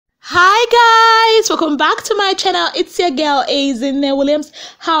Hi guys, welcome back to my channel. It's your girl KA3NA Williams.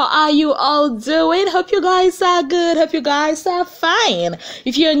 How are you all doing? Hope you guys are good. Hope you guys are fine.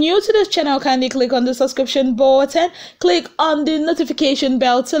 If you're new to this channel, kindly click on the subscription button, click on the notification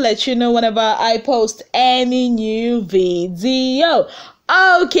bell to let you know whenever I post any new video.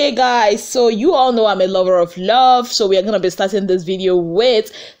 Okay guys, so you all know I'm a lover of love, so we are going to be starting this video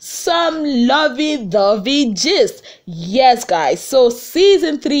with some lovey-dovey gist. Yes guys, so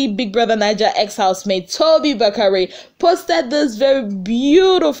season 3 Big Brother Naija ex-housemate Tobi posted this very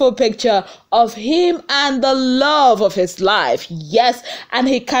beautiful picture of him and the love of his life. Yes, and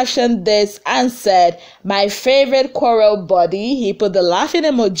he captioned this and said, "My favorite quarrel buddy." He put the laughing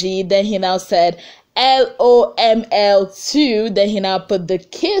emoji, then he now said LOML2, then he now put the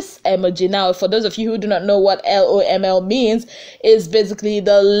kiss emoji. Now, for those of you who do not know what LOML means, is basically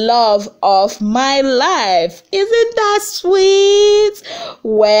the love of my life. Isn't that sweet?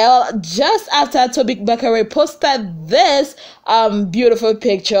 Well, just after Tobi posted this beautiful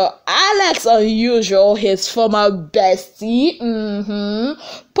picture, Alex Unusual, his former bestie,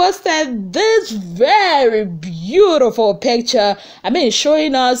 posted this very beautiful picture. I mean,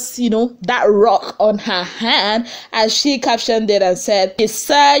 showing us, that rock on her hand, and she captioned it and said, "She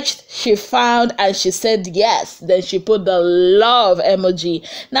searched, she found, and she said yes." Then she put the love emoji.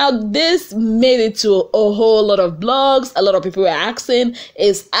 Now, this made it to a whole lot of blogs. A lot of people were asking,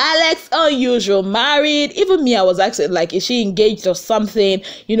 is Alex Unusual married? Even me, I was asking, like, is she engaged or something?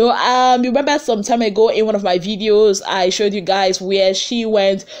 You remember some time ago in one of my videos, I showed you guys where she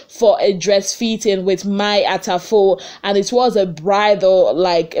went for a dress fitting with my Atafo, and it was a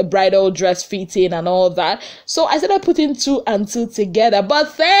bridal dress fitting and all that. So I started putting 2 and 2 together, but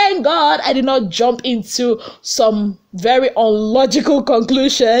thank God I did not jump into some very unlogical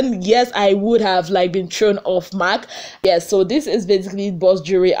conclusion. Yes, I would have been thrown off mark. Yes, so this is basically boss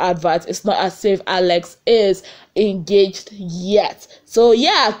jury advert. It's not as if Alex is engaged yet. So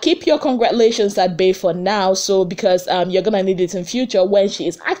yeah, keep your congratulations at bay for now, so because you're gonna need it in future when she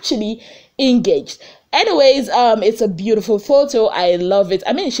is actually engaged. Anyways, it's a beautiful photo. I love it.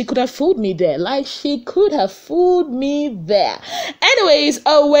 I mean, she could have fooled me there. She could have fooled me there. Anyways,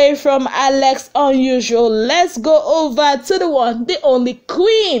 away from Alex Unusual, let's go over to the one, the only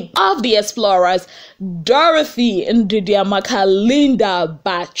queen of the explorers, Dorothy Ndidiamaka Linda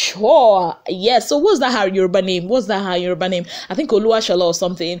Bachor. Yes, so what's that her Yoruba name? I think Oluwashola or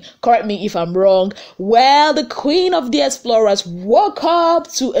something. Correct me if I'm wrong. Well, the queen of the explorers woke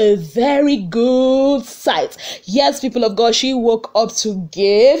up to a very good sight. Yes, people of God, she woke up to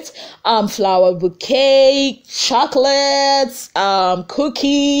gifts, flower bouquet, chocolates,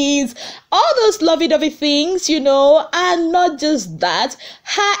 cookies, all those lovey-dovey things, and not just that,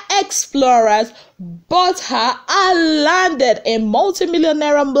 her explorers bought her a landed, a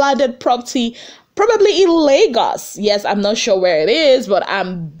multi-millionaire landed property, probably in Lagos. Yes, I'm not sure where it is, but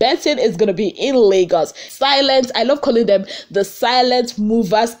I'm betting it's gonna be in Lagos. Silent, I love calling them the silent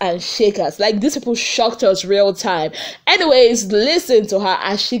movers and shakers. These people shocked us real time. Anyways, listen to her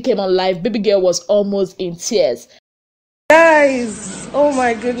as she came on live. Baby girl was almost in tears. Guys, oh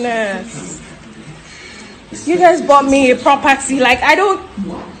my goodness, you guys bought me a property. I don't,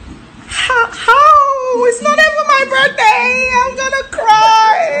 how it's not even my birthday. I'm gonna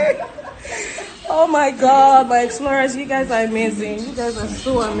cry. Oh my God, my explorers, you guys are amazing. You guys are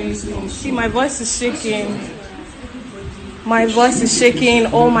so amazing. See, my voice is shaking. My voice is shaking.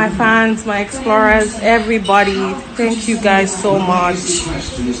 All my fans, my explorers, everybody, thank you guys so much.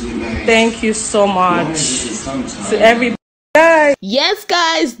 Thank you so much to everybody. Yes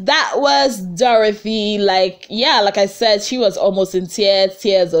guys, that was Dorothy. Like I said, she was almost in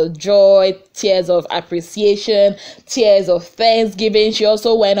tears of joy, tears of appreciation, tears of thanksgiving. She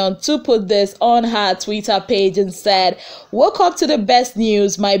also went on to put this on her Twitter page and said, "Woke up to the best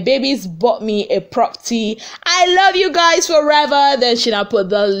news. My babies bought me a property. I love you guys forever." Then she now put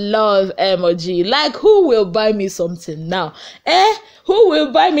the love emoji. Who will buy me something now? Who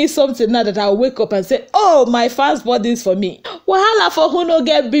will buy me something now that I'll wake up and say, "Oh, my fans bought this for me"? Wahala for who no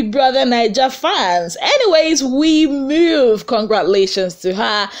get Big Brother Naija fans. Anyways, we move. Congratulations to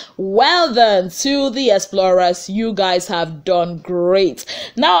her. Well done to the explorers. You guys have done great.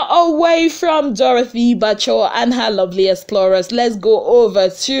 Now, away from Dorothy Bachor and her lovely explorers, let's go over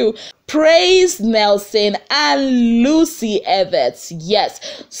to Praise Nelson and Lucy Evans.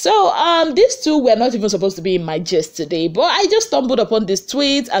 Yes, so these two were not even supposed to be in my gist today, but I just stumbled upon this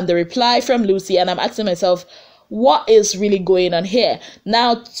tweet and the reply from Lucy, and I'm asking myself, what is really going on here.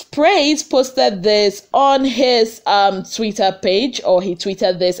 Now, Praise posted this on his Twitter page, or he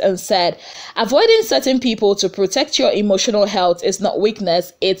tweeted this and said, avoiding certain people to protect your emotional health is not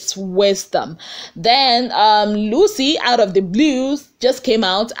weakness, it's wisdom. Then Lucy, out of the blues, just came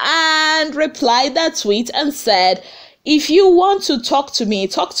out and replied that tweet and said, if you want to talk to me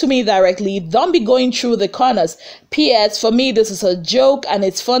directly. Don't be going through the corners. P.S. For me, this is a joke and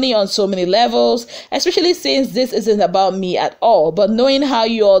it's funny on so many levels, especially since this isn't about me at all. But knowing how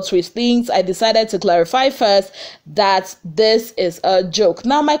you all twist things, I decided to clarify first that this is a joke.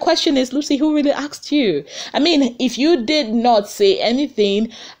 Now, my question is, Lucy, who really asked you? I mean, if you did not say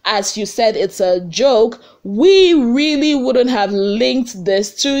anything, as you said it's a joke, we really wouldn't have linked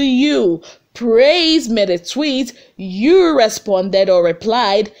this to you. Praise made a tweet, you responded or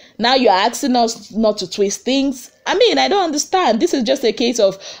replied. Now you're asking us not to twist things. I mean, I don't understand. This is just a case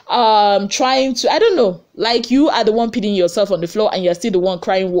of trying to, I don't know, like you are the one pitting yourself on the floor and you're still the one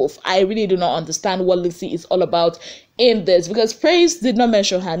crying wolf. I really do not understand what Lucy is all about in this, because Praise did not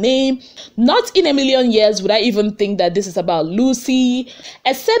mention her name. Not in a million years would I even think that this is about Lucy,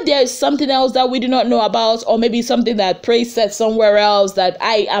 except there is something else that we do not know about, or maybe something that Praise said somewhere else that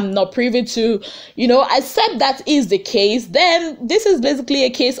I am not privy to. You know, except that is the case, then this is basically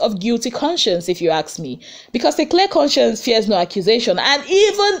a case of guilty conscience, if you ask me, because a clear conscience fears no accusation. And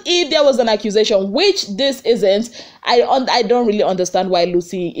even if there was an accusation, which this isn't, I don't really understand why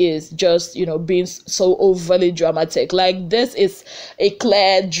Lucy is just, you know, being so overly dramatic. Like, this is a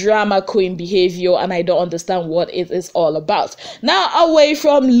clear drama queen behavior, and I don't understand what it is all about. Now, away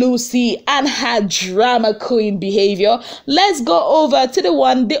from Lucy and her drama queen behavior, let's go over to the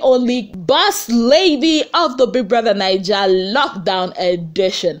one, the only boss lady of the Big Brother Naija lockdown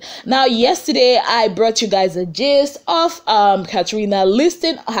edition. Now, yesterday I brought you guys a gist of KA3NA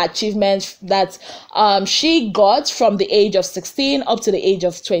listing her achievements that she got from the age of 16 up to the age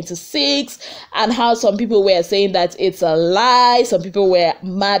of 26, and how some people were saying that it's a lie, some people were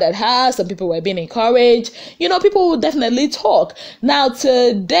mad at her, some people were being encouraged. You know, people will definitely talk. Now,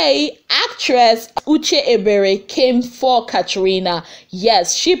 today, actress Uche Ebere came for KA3NA.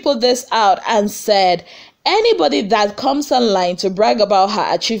 Yes, she put this out and said, anybody that comes online to brag about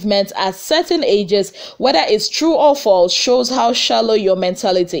her achievements at certain ages, whether it's true or false, shows how shallow your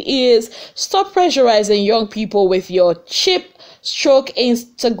mentality is. Stop pressurizing young people with your cheap stroke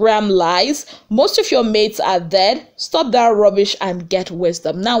Instagram lies. Most of your mates are dead. Stop that rubbish and get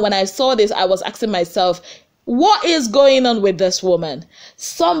wisdom. Now, when I saw this, I was asking myself, what is going on with this woman?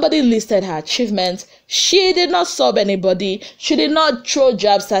 Somebody listed her achievements. She did not sub anybody. She did not throw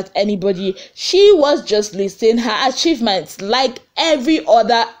jabs at anybody. She was just listing her achievements like every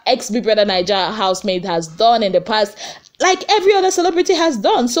other ex-Big Brother Naija housemate has done in the past, like every other celebrity has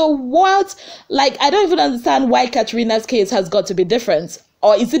done. So what? Like, I don't even understand why KA3NA's case has got to be different.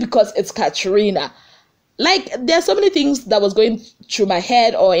 Or is it because it's KA3NA? Like, there's so many things that was going through my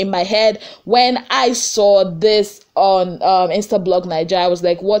head or in my head when I saw this on Instablog Naija. I was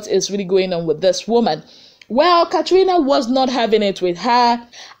like, what is really going on with this woman? Well, KA3NA was not having it with her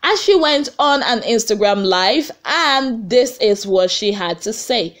as she went on an Instagram live, and this is what she had to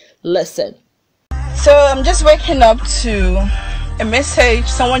say. Listen. So I'm just waking up to a message.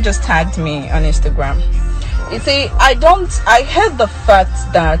 Someone just tagged me on Instagram. You see, I heard the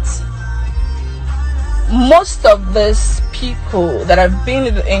fact that most of these people that have been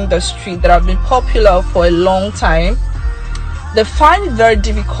in the industry, that have been popular for a long time, they find it very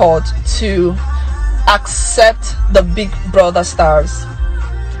difficult to accept the Big Brother stars.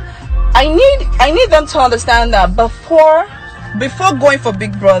 I need them to understand that before going for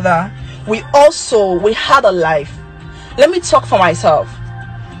Big Brother, we had a life. Let me talk for myself.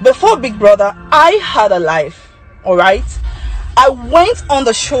 Before Big Brother, I had a life. All right, I went on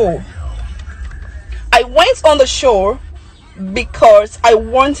the show because I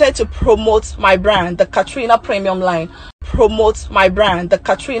wanted to promote my brand, the KA3NA Premium line.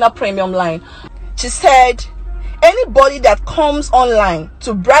 She said, anybody that comes online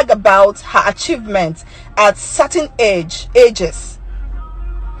to brag about her achievements at certain ages,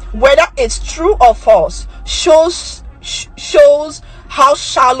 whether it's true or false, shows how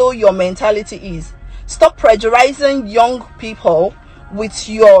shallow your mentality is. Stop pressurizing young people with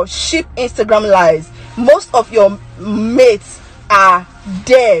your cheap Instagram lies. Most of your mates are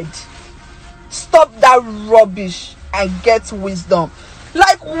dead. Stop that rubbish and get wisdom.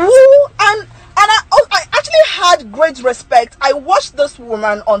 Like, who? And I actually had great respect. I watched this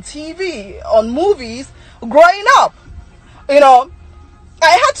woman on TV, on movies, growing up. You know,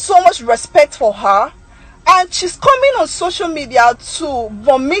 I had so much respect for her, and she's coming on social media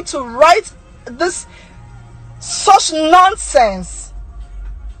for me to write this Such nonsense.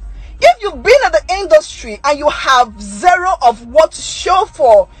 If you've been in the industry and you have zero of what to show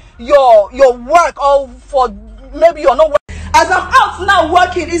for your work, or for maybe you're not working. As I'm out now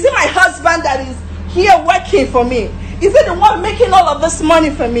working, is it my husband that is here working for me? Is it the one making all of this money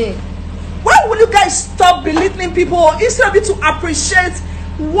for me? Why will you guys stop belittling people instead of you to appreciate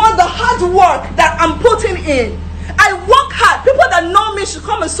what the hard work that I'm putting in? I work hard. People that know me should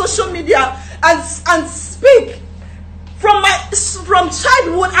come on social media and speak. From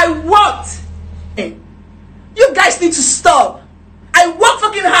childhood, I worked. You guys need to stop. I work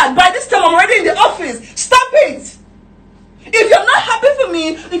fucking hard. By this time, I'm already in the office. Stop it. If you're not happy for me,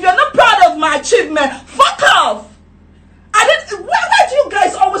 if you're not proud of my achievement, fuck off. Why do you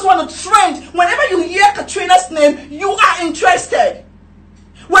guys always want to trend? Whenever you hear KA3NA's name, you are interested.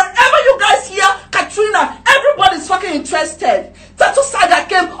 Whenever you guys hear KA3NA, everybody's fucking interested. Tattoo Saga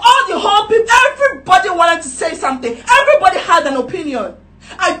came, all the whole people, everybody wanted to say something. Everybody had an opinion.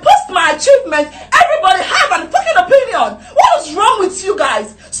 I post my achievement, everybody have a fucking opinion. What is wrong with you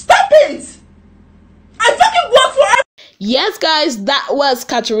guys? Stop it. I fucking work for everybody. Yes, guys, that was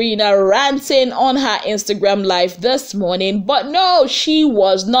KA3NA ranting on her Instagram live this morning. But no, she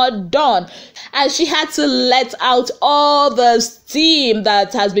was not done. And she had to let out all the steam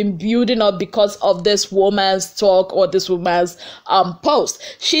that has been building up because of this woman's talk or this woman's post.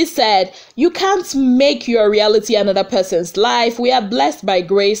 She said, "You can't make your reality another person's life. We are blessed by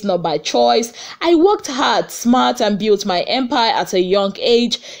grace, not by choice. I worked hard, smart, and built my empire at a young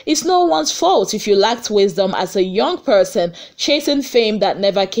age. It's no one's fault if you lacked wisdom as a young person chasing fame that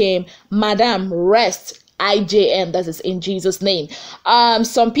never came. Madam, rest. IJN, that is in Jesus' name.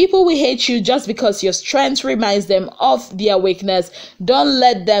 Some people will hate you just because your strength reminds them of their weakness. Don't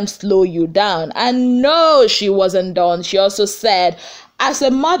let them slow you down." And no, she wasn't done. She also said, "As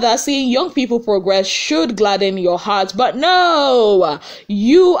a mother, seeing young people progress should gladden your heart, but no,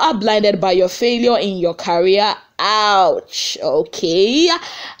 you are blinded by your failure in your career. Ouch." Okay.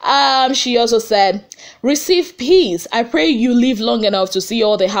 She also said, "Receive peace. I pray you live long enough to see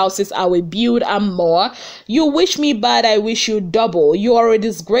all the houses I will build and more. You wish me bad, I wish you double. You are a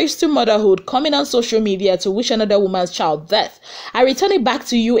disgrace to motherhood, coming on social media to wish another woman's child death. I return it back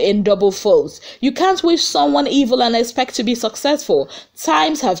to you in double folds. You can't wish someone evil and expect to be successful.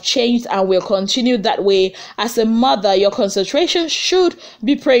 Times have changed and will continue that way. As a mother, your concentration should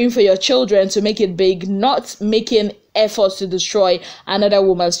be praying for your children to make it big, not making efforts to destroy another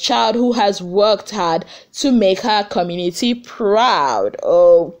woman's child who has worked hard to make her community proud."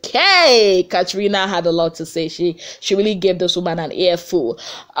 Okay, KA3NA had a lot to say. She really gave this woman an earful.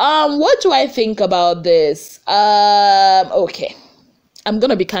 What do I think about this? Okay, I'm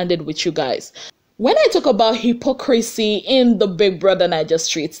gonna be candid with you guys. When I talk about hypocrisy in the Big Brother Naija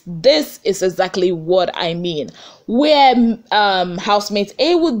streets, this is exactly what I mean. Where housemate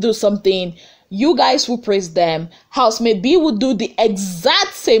A would do something, you guys will praise them. Housemate B will do the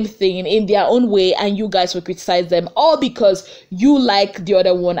exact same thing in their own way, and you guys will criticize them, all because you like the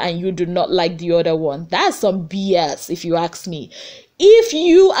other one and you do not like the other one. That's some BS, if you ask me. If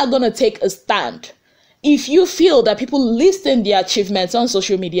you are gonna take a stand, if you feel that people listing their achievements on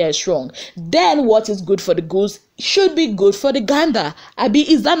social media is wrong, then what is good for the goose should be good for the gander. Abi,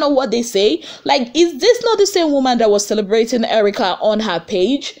 is that not what they say? Like, is this not the same woman that was celebrating Erica on her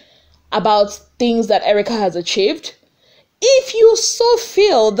page about things that Erica has achieved? If you so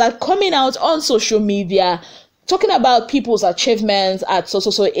feel that coming out on social media talking about people's achievements at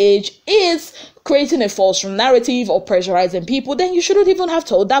so age is creating a false narrative or pressurizing people, then you shouldn't even have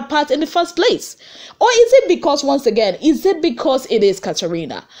told that part in the first place. Or is it because, once again, is it because it is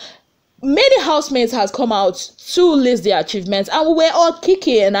KA3NA? Many housemates has come out to list their achievements, and we were all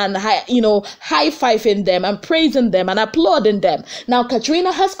kicking and high-fiving them and praising them and applauding them. Now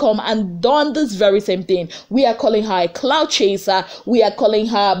KA3NA has come and done this very same thing. We are calling her a cloud chaser. We are calling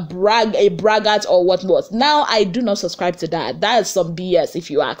her a braggart or whatnot. Now I do not subscribe to that. That is some BS,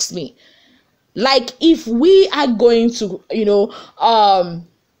 if you ask me. Like, if we are going to,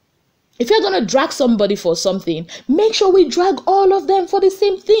 if you're going to drag somebody for something, make sure we drag all of them for the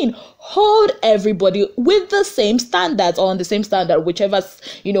same thing. Hold everybody with the same standards, or on the same standard,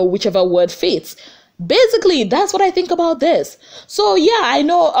 whichever word fits. Basically, that's what I think about this. So yeah, I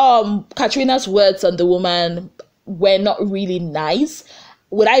know KA3NA's words on the woman were not really nice.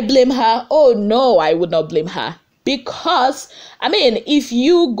 Would I blame her? Oh no, I would not blame her. Because, I mean, if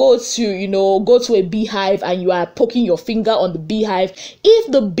you go to a beehive and you are poking your finger on the beehive,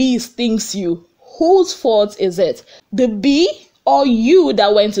 if the bee stings you, whose fault is it? The bee or you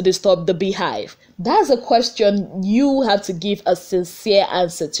that went to disturb the beehive? That's a question you have to give a sincere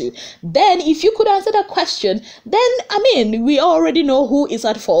answer to. Then if you could answer that question, then we already know who is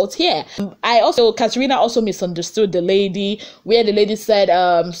at fault here. KA3NA also misunderstood the lady, where the lady said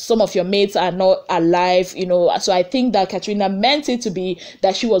some of your mates are not alive, so I think that KA3NA meant it to be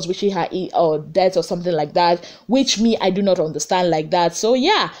that she was wishing her or death or something like that, which I do not understand like that. So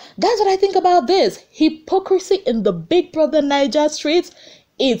yeah, that's what I think about this hypocrisy in the Big Brother Naija streets.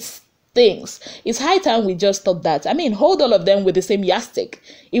 It's things. It's high time we just stop that. Hold all of them with the same yardstick.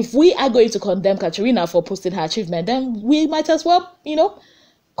 If we are going to condemn KA3NA for posting her achievement, then we might as well,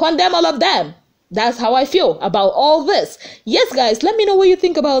 condemn all of them. That's how I feel about all this. Yes, guys, let me know what you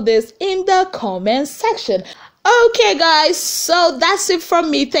think about this in the comment section. Okay, guys, so that's it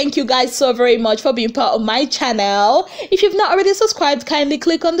from me. Thank you guys so very much for being part of my channel. If you've not already subscribed, kindly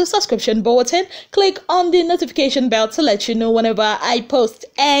click on the subscription button. Click on the notification bell to let you know whenever I post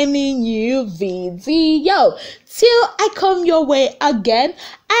any new video. Till I come your way again,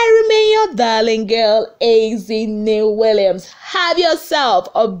 I remain your darling girl, AZNeil Williams. Have yourself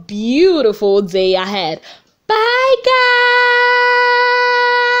a beautiful day ahead. Bye, guys.